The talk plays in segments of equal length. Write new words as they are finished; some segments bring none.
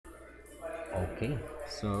Okay,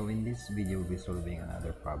 so in this video we'll be solving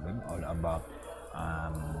another problem all about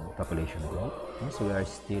population growth. So we are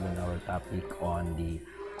still on our topic on the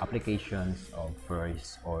applications of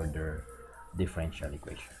first order differential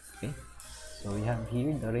equation. Okay, so we have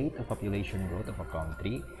here the rate of population growth of a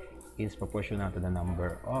country is proportional to the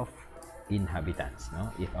number of inhabitants. No?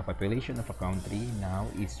 If a population of a country now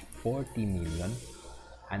is 40 million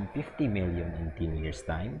and 50 million in 10 years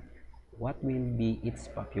time, what will be its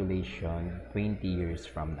population 20 years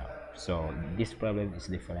from now? So this problem is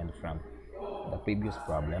different from the previous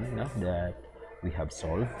problem, no, that we have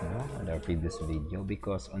solved, no, in our previous video,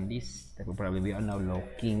 because on this type of problem we are now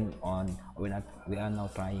looking on, we are now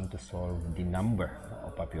trying to solve the number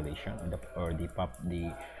of population, or the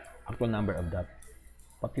actual number of that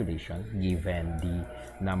population given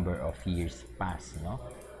the number of years past.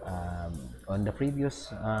 On the previous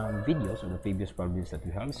videos or the previous problems that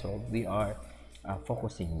we have solved, we are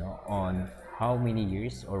focusing, on how many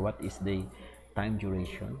years or what is the time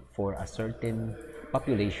duration for a certain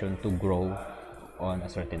population to grow on a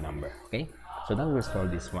certain number. Okay, so now we'll solve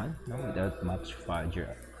this one, without much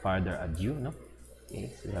further ado.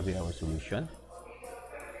 Okay, so we have here our solution.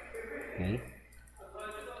 Okay,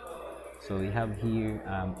 so we have here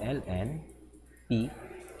ln p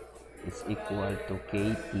is equal to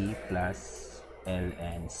kt plus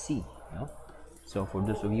ln c. So for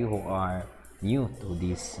those of you who are new to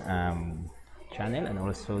this channel, and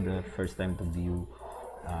also the first time to view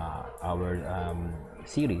our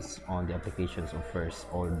series on the applications of first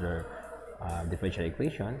order differential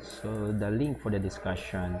equations, so the link for the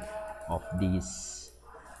discussion of this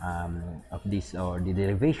or the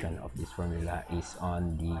derivation of this formula is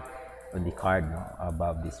on the card,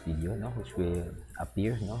 above this video, which will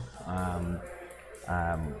appear,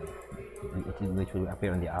 which will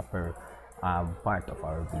appear on the upper part of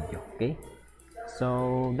our video. Okay,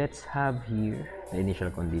 so let's have here the initial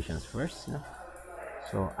conditions first.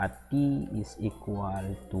 So at t is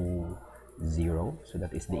equal to 0, so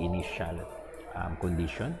that is the initial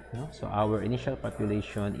condition. So our initial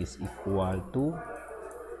population is equal to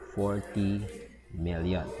 40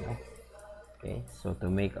 million. Okay, so to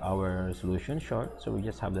make our solution short, so we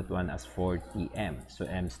just have that one as 40m. So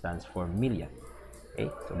m stands for million.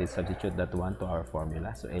 Okay, so let's substitute that one to our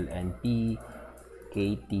formula. So ln p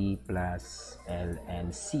kt plus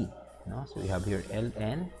ln c. So we have here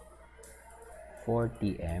ln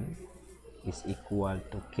 40m is equal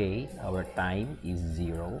to k, our time is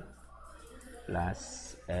 0,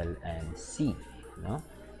 plus ln c.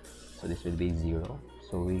 So this will be 0.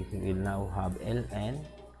 So we will now have ln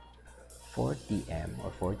 40m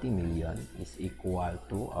or 40 million is equal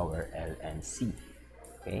to our ln c.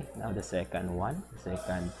 Okay, now the second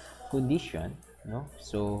condition,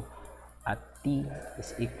 so at t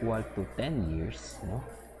is equal to 10 years,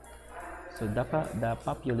 so the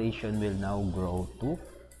population will now grow to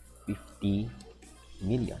 50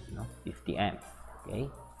 million, 50m. Okay,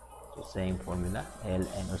 so same formula,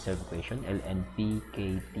 ln, or same equation, ln p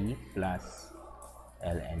kt plus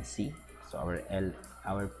ln c. So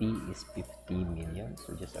our p is 50 million,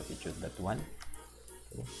 so just substitute that one.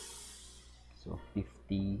 Okay, so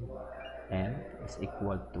 50m is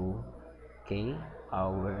equal to k,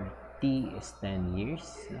 our t is 10 years,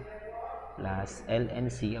 plus ln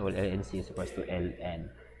c, our ln c is equal to ln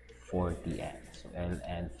 40m. So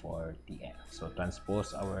ln 40m. So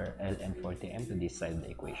transpose our ln 40m to this side of the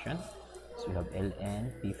equation. So we have ln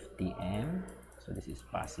 50m. So this is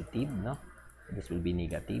positive, this will be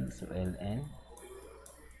negative. So ln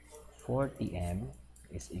 40m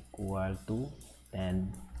is equal to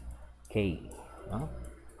 10k.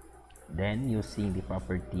 Then using the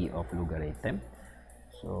property of logarithm,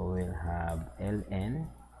 so we'll have ln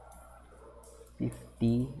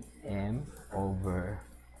 50m over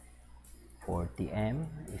 40m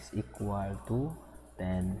is equal to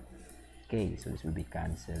 10k. So this will be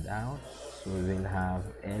cancelled out. So we will have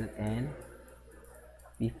ln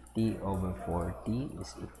 50 over 40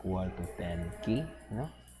 is equal to 10k.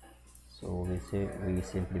 So we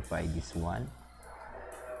simplify this one.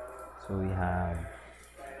 So we have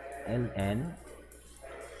ln,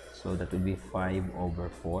 so that will be 5 over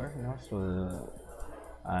 4. So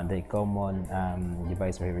the common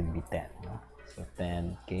divisor here will be 10. So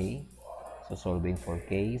 10k. So solving for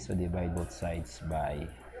k, so divide both sides by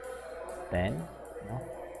 10.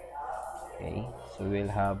 Okay, so we'll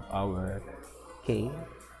have our k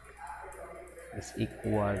is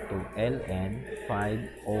equal to ln 5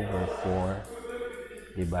 over 4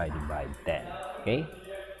 divided by 10. Okay,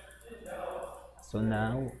 so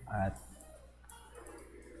now at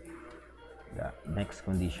the next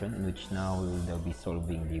condition, in which now we will be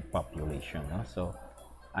solving the population. So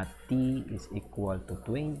at t is equal to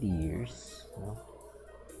 20 years, no?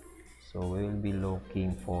 So we will be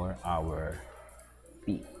looking for our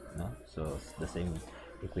p, no? So it's the same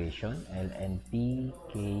equation, ln p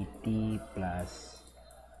kt plus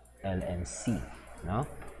ln c, no?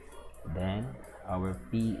 Then our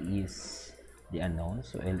p is the unknown,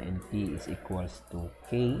 so ln p is equals to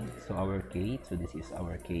k, so our k, so this is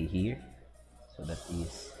our k here, so that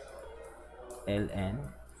is ln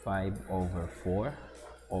 5 over 4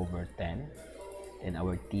 over 10, and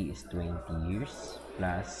our t is 20 years,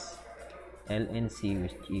 plus lnc,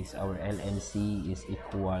 which is our lnc is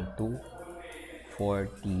equal to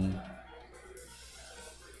 40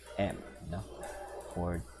 m, no?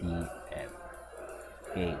 40 m.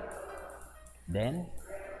 Okay, then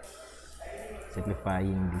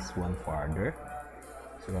simplifying this one further,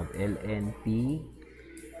 so we have ln p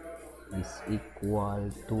is equal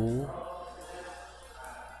to,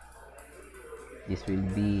 this will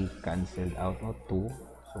be cancelled out of 2,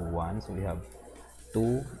 so 1, so we have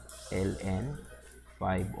 2 ln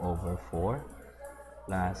 5 over 4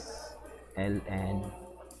 plus ln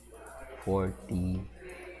 40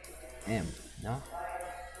 m, no?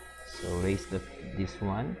 So raise this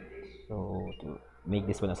one, so to make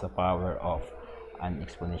this one as a power of an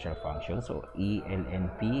exponential function, so e ln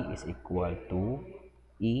p is equal to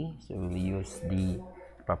e, so we'll use the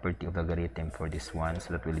property of logarithm for this one,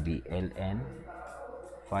 so that will be ln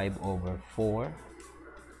 5 over 4,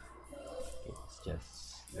 it's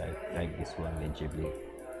just like this one legibly,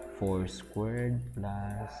 4 squared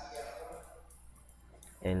plus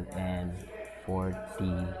ln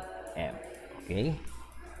 40m. Okay,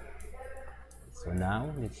 so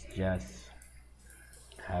now let's just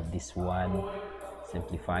have this one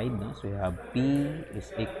simplified, no? So we have p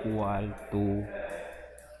is equal to,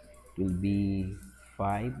 will be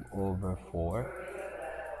 5 over 4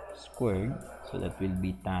 squared, so that will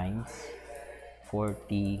be times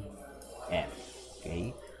 40m.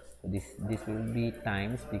 Okay, so this will be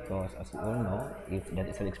times, because as you all know, if that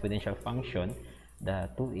is an exponential function, the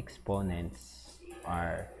two exponents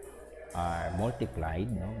are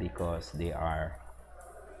multiplied, no? Because they have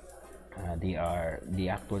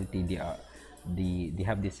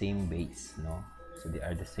the same base, no? So they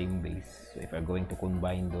are the same base, so if we're going to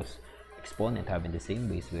combine those exponent having the same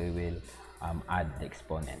base, we will add the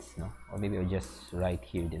exponents, no? Or maybe I'll just write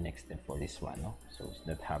here the next step for this one, no? So let's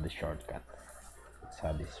not have the shortcut, let's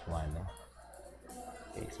have this one, no?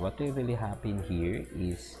 Okay, so what will really happen here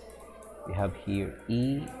is we have here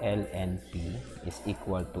e ln p is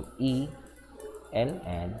equal to e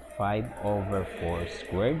ln 5 over 4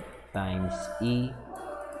 squared times e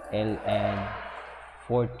ln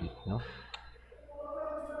 40, no?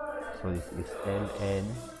 So this is ln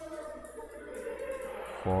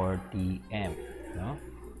 40m, no?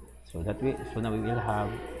 So that way, so now we will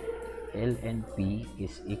have ln p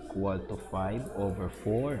is equal to 5 over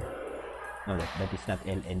 4, no, that is not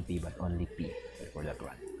ln p but only p, sorry for that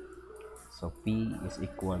one. So p is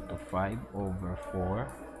equal to 5 over 4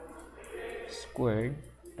 squared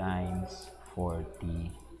times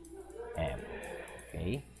 40m.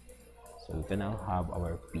 Okay, so we can now have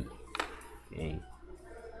our p. Okay,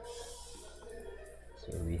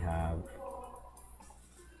 so we have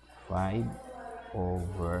 5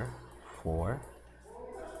 over 4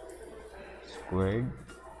 squared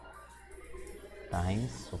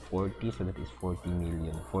times, so 40, so that is 40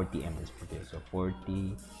 million, 40m is 40, so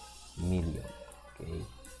 40 million. Okay,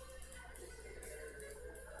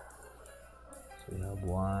 so we have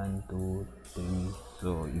 1 2 3,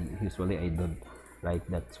 so usually I don't write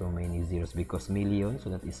that so many zeros, because million, so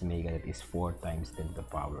that is mega, that is 4 times 10 to the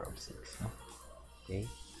power of 6, no? Okay,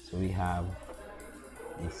 so we have,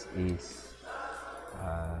 this is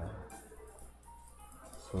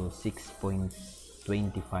so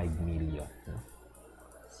 6.25 million, no?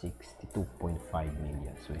 62.5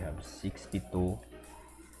 million, so we have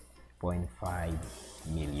 62.5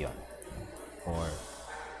 million, or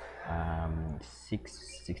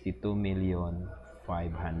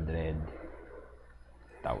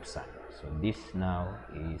 62,500,000. So this now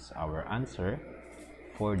is our answer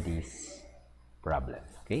for this problem.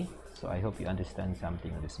 Okay, so I hope you understand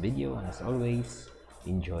something of this video, and as always,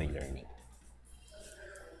 enjoy learning.